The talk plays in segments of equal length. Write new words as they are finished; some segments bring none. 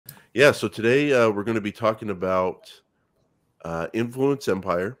Yeah, so today we're going to be talking about Influence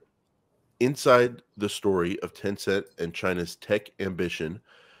Empire, inside the story of Tencent and China's tech ambition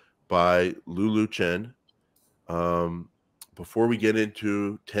by Lulu Chen. Um, Before we get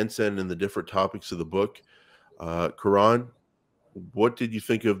into Tencent and the different topics of the book, Karan, what did you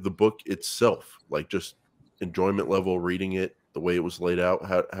think of the book itself? Like just enjoyment level reading it, the way it was laid out.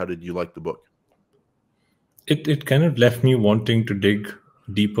 How did you like the book? It kind of left me wanting to dig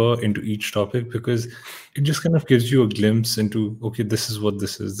deeper into each topic because it just kind of gives you a glimpse into, okay, this is what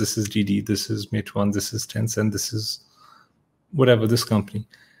this is. This is DD, this is Meituan, this is Tencent, this is whatever, this company.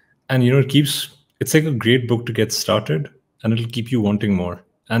 And it's like a great book to get started, and it'll keep you wanting more.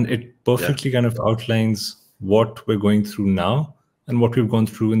 And it Yeah, perfectly kind of outlines what we're going through now and what we've gone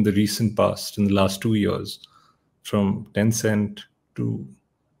through in the recent past, in the last 2 years, from Tencent to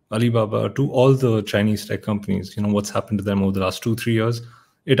Alibaba to all the Chinese tech companies. What's happened to them over the last 2, 3 years.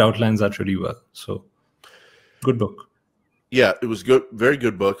 It outlines that really well. So, good book. yeah, it was good, very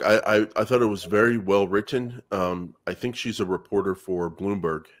good book. I thought it was very well written. I think she's a reporter for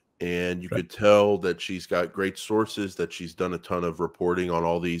Bloomberg, and you Right. could tell that she's got great sources, that she's done a ton of reporting on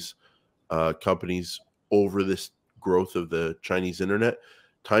all these companies over this growth of the Chinese internet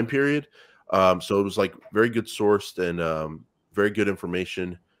time period. So it was like very good sourced and very good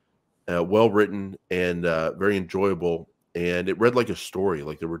information, well written, and very enjoyable. And it read like a story.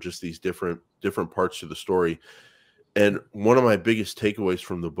 Like there were just these different parts to the story. And one of my biggest takeaways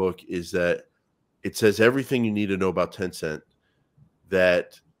from the book is that it says everything you need to know about Tencent.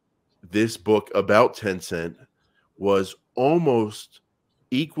 That this book about Tencent was almost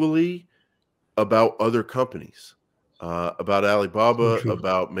equally about other companies, about So Alibaba, true.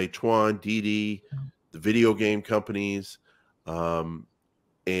 about Meituan, Didi, the video game companies, um,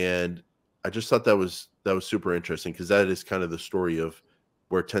 and I just thought that was super interesting because that is kind of the story of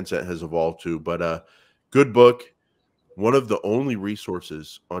where Tencent has evolved to. But good book, one of the only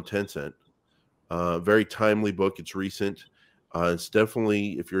resources on Tencent. Very timely book. It's recent. It's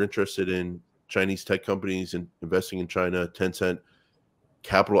definitely, if you're interested in Chinese tech companies and investing in China, Tencent,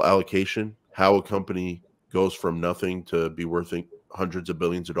 capital allocation, how a company goes from nothing to be worth hundreds of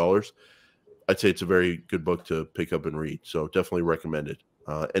billions of dollars. I'd say it's a very good book to pick up and read. So definitely recommended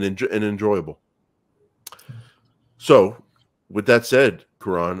and enjoyable. So, with that said,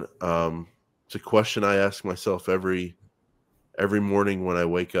 Karan, it's a question I ask myself every morning when I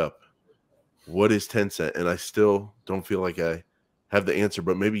wake up. What is Tencent? And I still don't feel like I have the answer,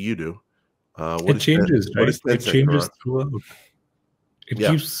 but maybe you do. It changes, What right? is It Tencent, changes Karan? throughout. It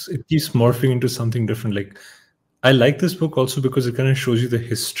Yeah, keeps it keeps morphing into something different. Like, I like this book also because it kind of shows you the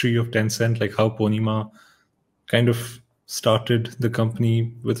history of Tencent, like how Ponima kind of started the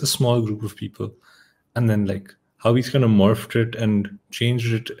company with a small group of people, and then like how he's kind of morphed it and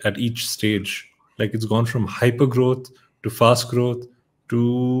changed it at each stage. Like it's gone from hyper growth to fast growth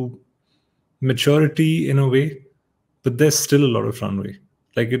to maturity in a way, but there's still a lot of runway.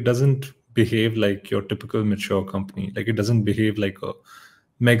 Like it doesn't behave like your typical mature company. Like it doesn't behave like a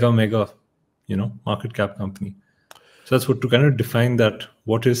mega, market cap company. So that's what, to kind of define that,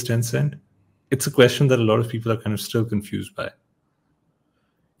 what is Tencent? It's a question that a lot of people are kind of still confused by.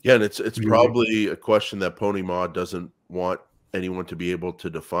 yeah, and it's Would you agree? probably a question that Pony Ma doesn't want anyone to be able to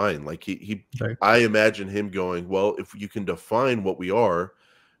define. Like Right. I imagine him going, well, if you can define what we are,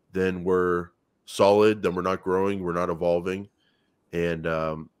 then we're solid. Then we're not growing. We're not evolving, and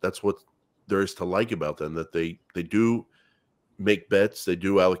that's what there is to like about them. That they do make bets. They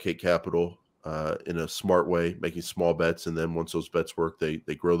do allocate capital in a smart way, making small bets, and then once those bets work, they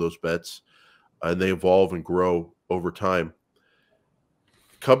grow those bets and they evolve and grow over time.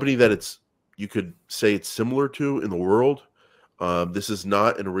 Company that it's you could say it's similar to in the world. This is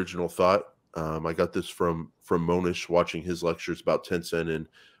not an original thought. I got this from Monish watching his lectures about Tencent, and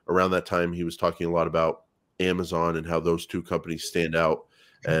around that time he was talking a lot about Amazon and how those two companies stand out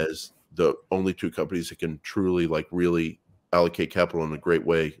as the only two companies that can truly like really allocate capital in a great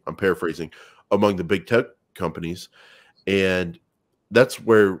way. I'm paraphrasing among the big tech companies, and that's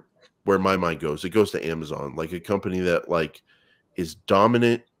where my mind goes. It goes to Amazon, like a company that like is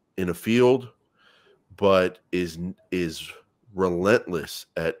dominant in a field, but is relentless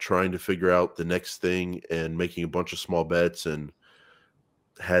at trying to figure out the next thing and making a bunch of small bets and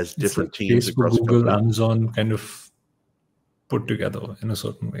has It's like different teams Facebook, across the Google, company. Amazon kind of put together in a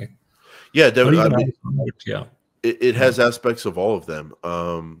certain way. Yeah, Not I even mean, Amazon, but yeah. it Yeah. has aspects of all of them.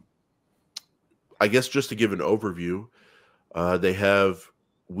 I guess just to give an overview, they have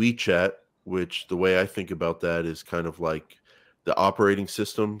WeChat, which the way I think about that is kind of like the operating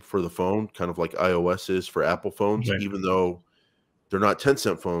system for the phone, kind of like iOS is for Apple phones, Right. even though they're not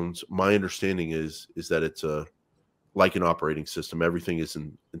Tencent phones. My understanding is that it's a like an operating system. Everything is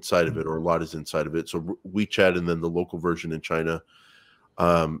inside of it, or a lot is inside of it. So WeChat, and then the local version in China.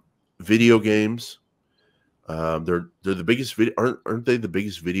 Video games. They're the biggest video. Aren't they the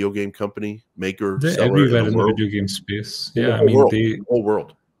biggest video game company, maker, They're seller in everywhere the in the world? video game space. In the Yeah, I whole mean world. they. The whole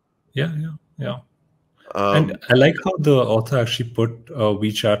world. Yeah, yeah, yeah. And I like how the author actually put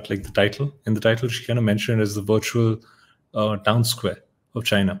WeChat, like the title. In the title, she kind of mentioned as the virtual town square of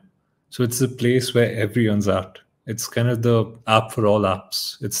China. So it's the place where everyone's at. It's kind of the app for all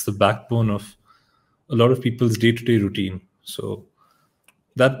apps. It's the backbone of a lot of people's day-to-day routine. So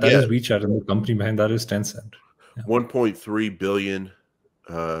that Yeah, is WeChat, and the company behind that is Tencent. Yeah. 1.3 billion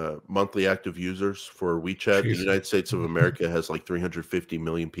monthly active users for WeChat. The Jeez. United States of America has like 350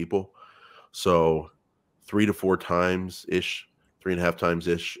 million people. So 3 to 4 times ish, 3.5 times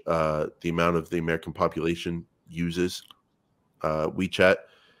ish, the amount of the American population uses WeChat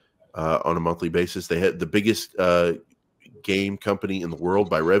on a monthly basis. They had the biggest game company in the world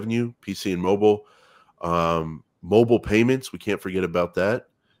by revenue, PC and mobile. Mobile payments, we can't forget about that.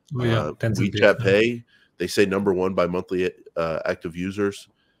 Oh, yeah, Tencent Pay. WeChat Pay, they say #1 by monthly active users.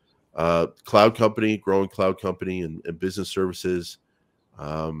 Cloud company, growing cloud company, and business services,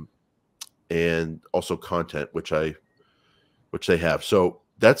 and also content, which they have. So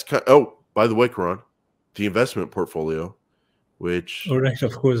that's oh, by the way, Karan, the investment portfolio, which Oh, right,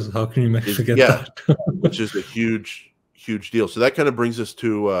 of course. How can you forget yeah, that? which is a huge deal. So that kind of brings us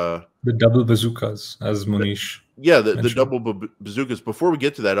to The double bazookas, as Monish the mentioned. double bazookas. Before we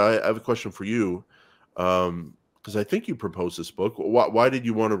get to that, I have a question for you, because I think you proposed this book. Why did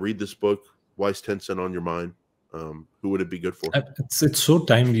you want to read this book? Why is Tencent on your mind? Who would it be good for? It's so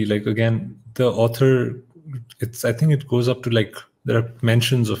timely. Like, again, the author, I think it goes up to, like, there are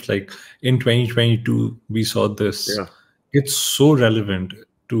mentions of, like, in 2022 we saw this. Yeah. It's so relevant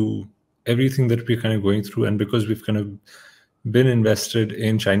to everything that we're kind of going through, and because we've kind of been invested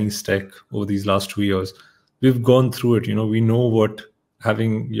in Chinese tech over these last 2 years, we've gone through it. We know what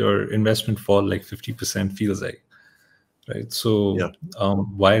having your investment fall like 50% feels like, right? So Yeah.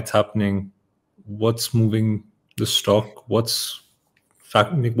 why it's happening, what's moving the stock, what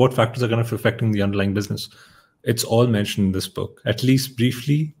factors are kind of affecting the underlying business. It's all mentioned in this book. At least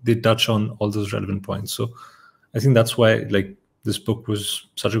briefly, they touch on all those relevant points. So I think that's why, like, this book was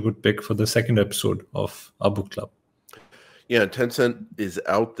such a good pick for the second episode of our book club. Yeah, Tencent is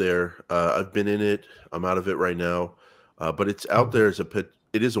out there. I've been in it. I'm out of it right now, but it's out there as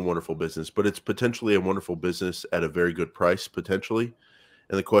it is a wonderful business, but it's potentially a wonderful business at a very good price, potentially.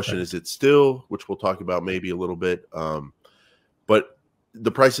 And the question is, it's still, which we'll talk about maybe a little bit, but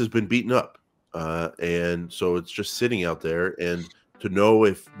the price has been beaten up, and so it's just sitting out there. And to know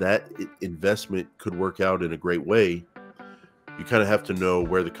if that investment could work out in a great way, you kind of have to know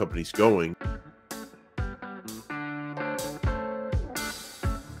where the company's going.